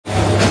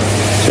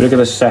you look at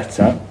the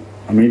setup,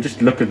 I mean,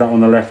 just look at that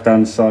on the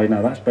left-hand side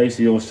now. That's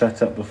basically your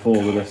setup before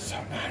with a... So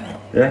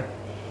narrow. Yeah.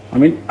 I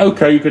mean,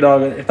 okay, you could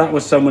argue if that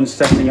was someone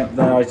setting up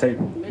there, I'd say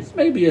it's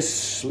maybe a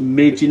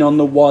smidgen on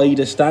the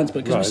wider stance,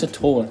 but because we're so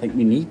tall, I think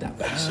we need that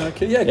base.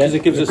 Okay, yeah, because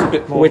it gives us a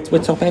bit more. We're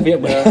top heavy,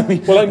 aren't we?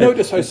 Yeah. Well, I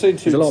noticed I was saying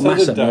to you, there's a lot of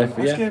mass up down, there.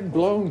 I was getting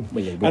blown.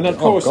 Well, yeah, and of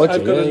course,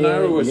 I've got a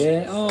narrowest.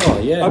 Yeah, oh,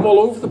 yeah. I'm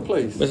all over the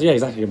place. But yeah,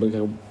 exactly. A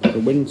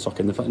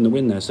windsock in the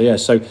wind there. So yeah,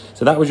 so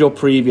that was your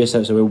previous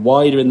setup. So we're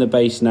wider in the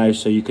base now,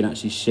 so you can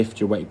actually shift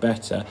your weight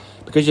better.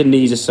 Because your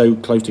knees are so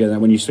close together,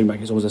 when you swing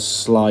back, it's always a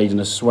slide and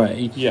a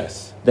sway.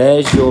 Yes.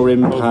 There's your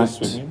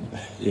impact.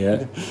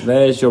 Yeah,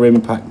 there's your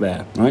impact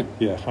there, right?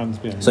 Yeah, hands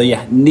behind. So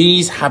yeah,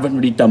 knees haven't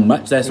really done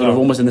much. They're sort of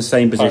almost in the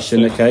same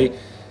position, okay?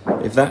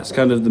 If that's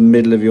kind of the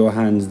middle of your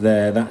hands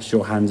there, that's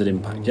your hands at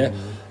impact, yeah?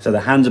 So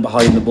the hands are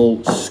behind the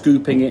ball,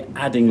 scooping it,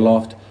 adding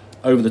loft,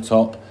 over the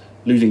top,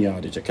 losing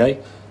yardage, okay?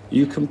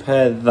 You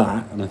compare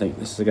that, and I think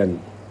this is,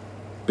 again,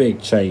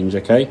 big change,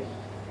 okay?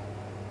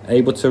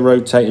 Able to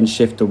rotate and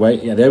shift the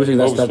weight. Yeah, the other thing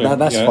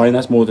that's fine.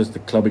 That's more just the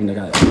clubbing.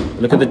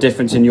 Look at the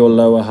difference in your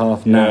lower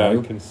half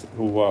now.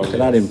 Wow, look at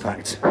that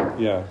impact.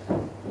 Yeah.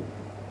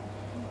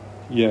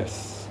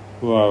 Yes.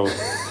 Wow.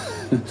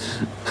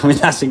 I mean,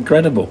 that's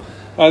incredible.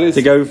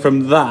 To go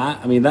from that,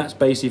 I mean, that's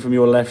basically from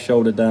your left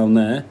shoulder down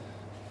there.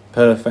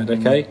 Perfect,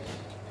 okay?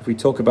 If we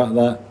talk about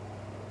that.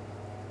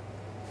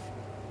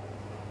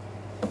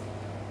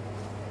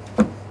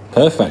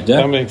 Perfect,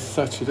 yeah? That makes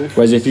such a difference.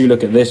 Whereas if you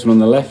look at this one on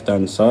the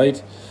left-hand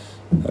side,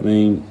 I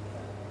mean,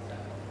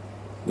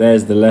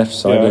 there's the left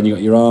side, then you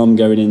got your arm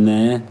going in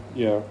there.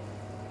 Yeah.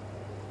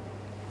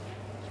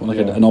 It's like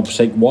an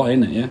odd-shaped Y,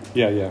 isn't it,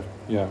 yeah?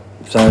 Yeah.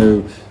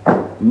 So,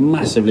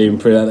 massively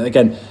improved.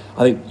 Again,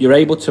 I think you're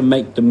able to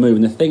make the move.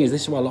 And the thing is,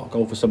 this is why a lot of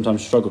golfers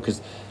sometimes struggle,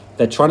 because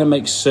they're trying to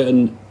make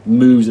certain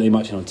moves that they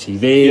might see on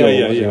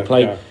TV or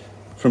play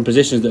from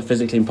positions that are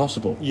physically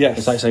impossible. Yes.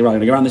 It's like saying, right, I'm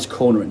going to go around this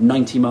corner at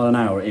 90 mile an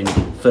hour in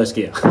first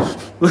gear.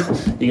 You're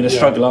going to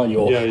struggle, aren't you?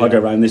 Or I'll go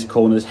around this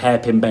corner, this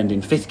hairpin bend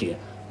in fifth gear.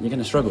 You're going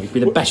to struggle. You could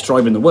be the best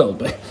driver in the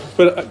world.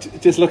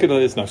 But just looking at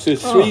this now, so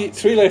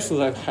three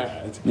lessons I've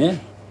had. Yeah.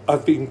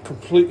 I've been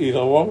completely in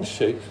the wrong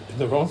shape, in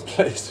the wrong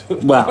place.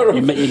 Well,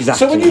 exactly.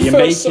 So when you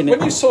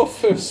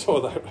first saw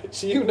that, right,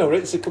 so you know,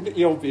 right, it's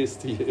completely obvious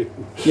to you.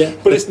 Yeah.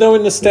 But it's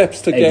knowing the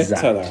steps to get to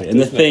that. And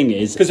the thing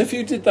is... Because if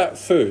you did that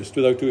first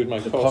without doing my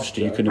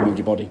posture, you couldn't have moved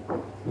your body.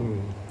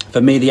 For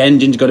me, the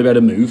engine's got to be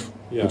able to move,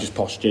 which is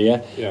posture,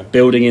 yeah?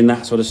 Building in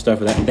that sort of stuff,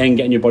 then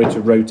getting your body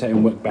to rotate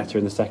and work better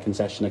in the second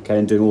session, okay,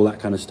 and doing all that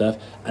kind of stuff.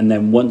 And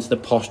then once the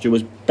posture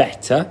was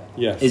better,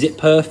 is it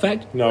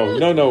perfect?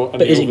 No.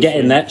 But is it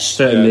getting there?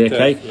 Certainly,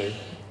 okay? Definitely.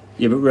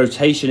 Yeah, but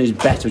rotation is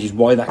better, which is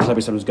why that club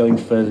is sometimes going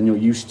further than you're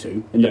used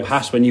to. In the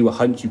past, when you were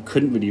hunched, you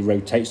couldn't really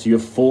rotate, so you're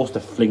forced to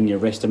fling your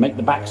wrist and make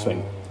the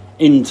backswing.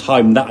 In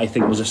time, that I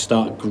think was a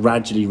start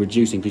gradually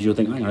reducing, because you'll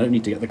think, hang on, I don't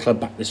need to get the club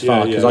back this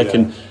far, because I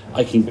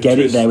can get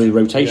it there with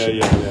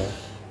rotation.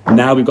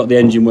 Now we've got the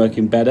engine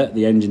working better,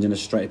 the engine's in a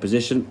straighter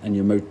position, and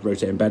you're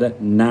rotating better.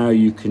 Now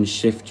you can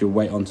shift your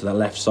weight onto the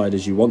left side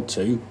as you want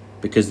to,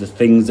 because the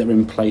things that are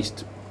in place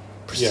to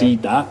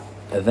precede that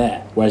are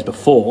there. Whereas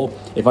before,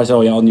 if I say,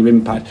 on your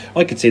impact,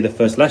 I could see the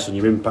first lesson,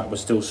 your impact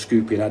was still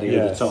scooping, adding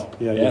over the top.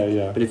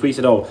 But if we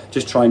said,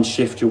 just try and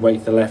shift your weight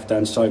to the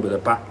left-hand side with a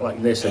back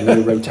like this and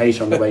no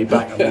rotation on the way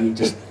back, and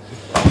then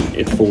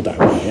it'd fall down,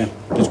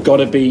 There's got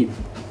to be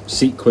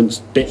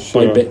sequenced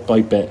bit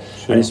by bit,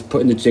 and it's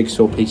putting the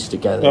jigsaw piece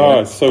together.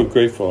 I'm so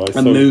grateful.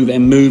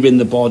 Moving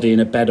the body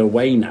in a better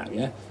way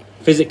now,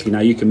 Physically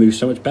now you can move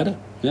so much better,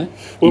 You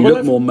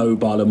look more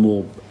mobile and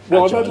more...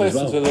 Well, I've had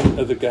lessons with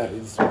other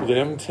guys, but they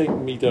haven't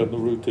taken me down the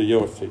route that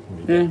you're taking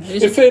me down.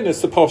 In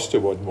fairness, the posture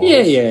one was.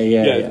 Yeah.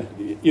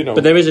 You know.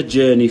 But there is a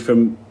journey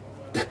from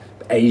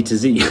A to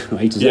Z,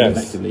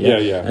 effectively.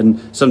 And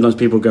sometimes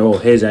people go,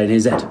 here's A and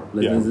here's Z.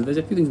 There's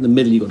a few things in the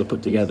middle you've got to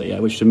put together,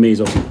 which to me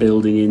is obviously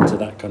building into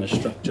that kind of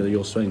structure of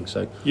your swing.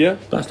 So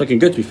that's looking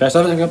good, to be fair.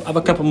 So I have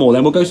a couple more,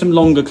 then we'll go some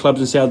longer clubs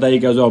and see how they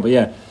goes on.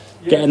 But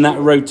getting that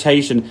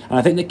rotation. And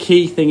I think the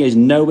key thing is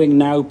knowing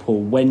now,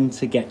 Paul, when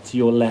to get to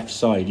your left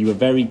side. You were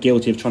very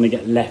guilty of trying to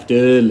get left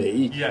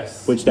early,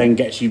 which then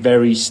gets you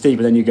very steep.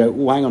 And then you go,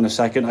 hang on a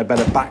second, I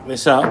better back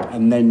this up.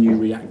 And then you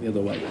react the other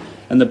way.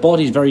 And the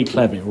body's very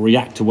clever. It will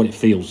react to what it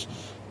feels.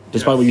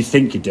 Despite what you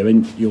think you're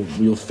doing,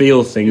 you'll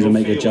feel things and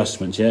make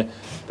adjustments,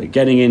 But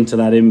getting into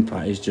that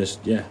impact is just,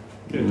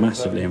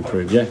 massively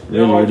improved,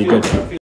 really good.